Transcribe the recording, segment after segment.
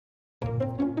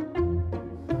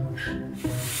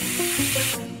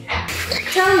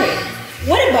Tell me,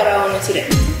 what about our today?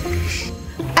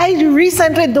 I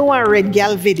recently done a red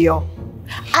girl video.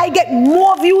 I get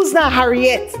more views than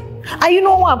Harriet. And you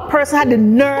know one person had the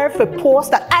nerve to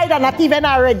post that I not even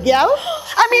a red girl?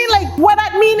 I mean, like, what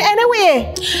that mean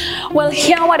anyway? Well,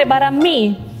 here what about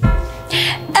me?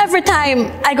 Every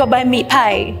time I go buy meat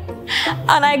pie,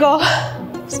 and I go,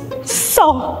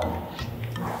 so,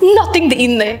 nothing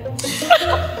in there.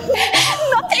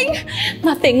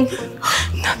 Nothing.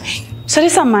 So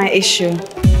this is my issue.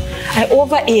 I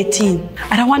over 18.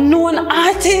 I don't want no one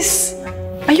artist.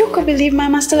 And you could believe my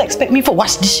man still expect me for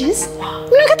wash dishes? I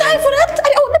don't got time for that.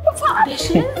 I don't never for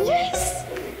dishes. Yes.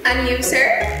 And you,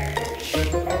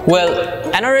 sir?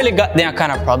 Well, I don't really got their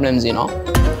kind of problems, you know.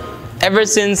 Ever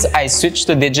since I switched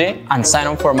to Digi and signed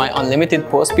up for my unlimited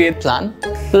postpaid plan,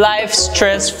 life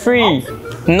stress-free.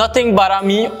 Nothing bother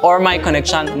me or my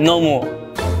connection no more.